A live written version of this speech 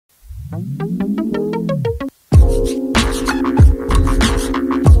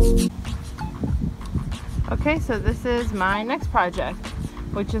Okay, so this is my next project,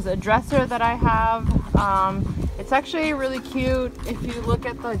 which is a dresser that I have. It's actually really cute. If you look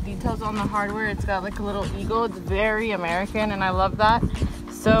at the details on the hardware, it's got like a little eagle. It's very American and I love that.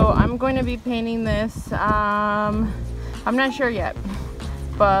 So I'm going to be painting this. I'm not sure yet,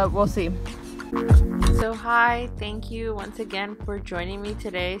 but we'll see. So hi, thank you once again for joining me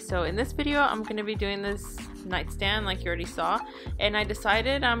today. So in this video, I'm going to be doing this nightstand like you already saw, and I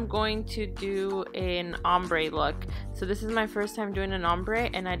decided I'm going to do an ombre look. So this is my first time doing an ombre,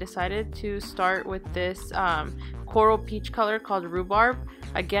 and I decided to start with this coral peach color called rhubarb.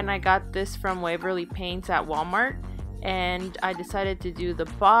 Again, I got this from Waverly Paints at Walmart, and I decided to do the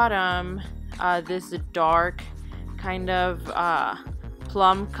bottom this dark kind of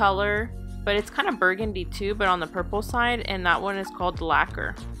plum color, but it's kind of burgundy too, but on the purple side, and that one is called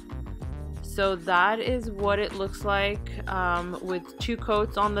lacquer. So that is what it looks like with 2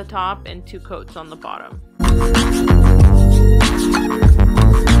 coats on the top and 2 coats on the bottom.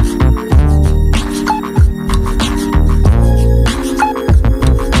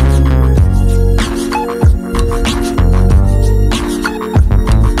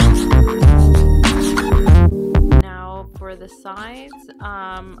 Now for the sides,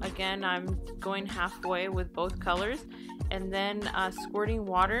 again, I'm going halfway with both colors, and then squirting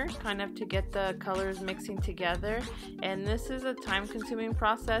water kind of to get the colors mixing together. And this is a time-consuming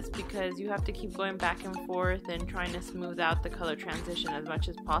process because you have to keep going back and forth and trying to smooth out the color transition as much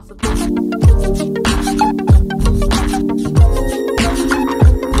as possible.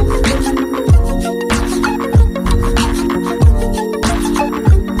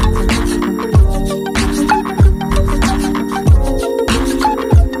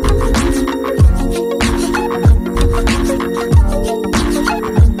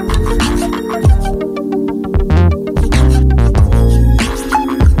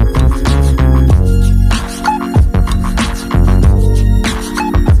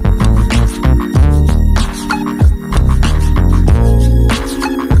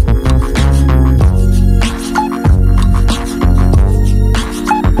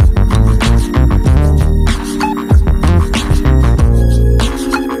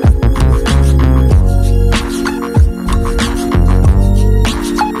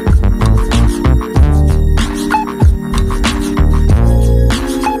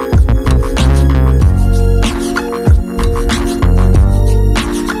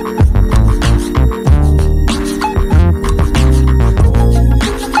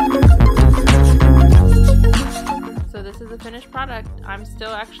 Product. I'm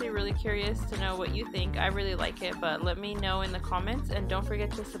still actually really curious to know what you think. I really like it, but let me know in the comments, and don't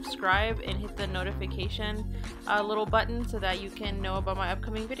forget to subscribe and hit the notification little button so that you can know about my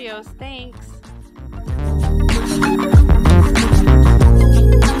upcoming videos. Thanks!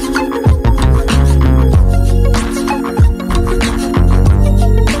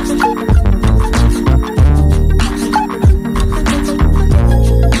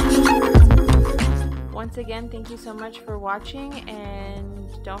 Once again, thank you so much for watching, and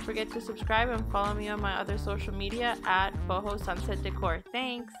don't forget to subscribe and follow me on my other social media at Boho Sunset Decor.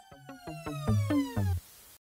 Thanks!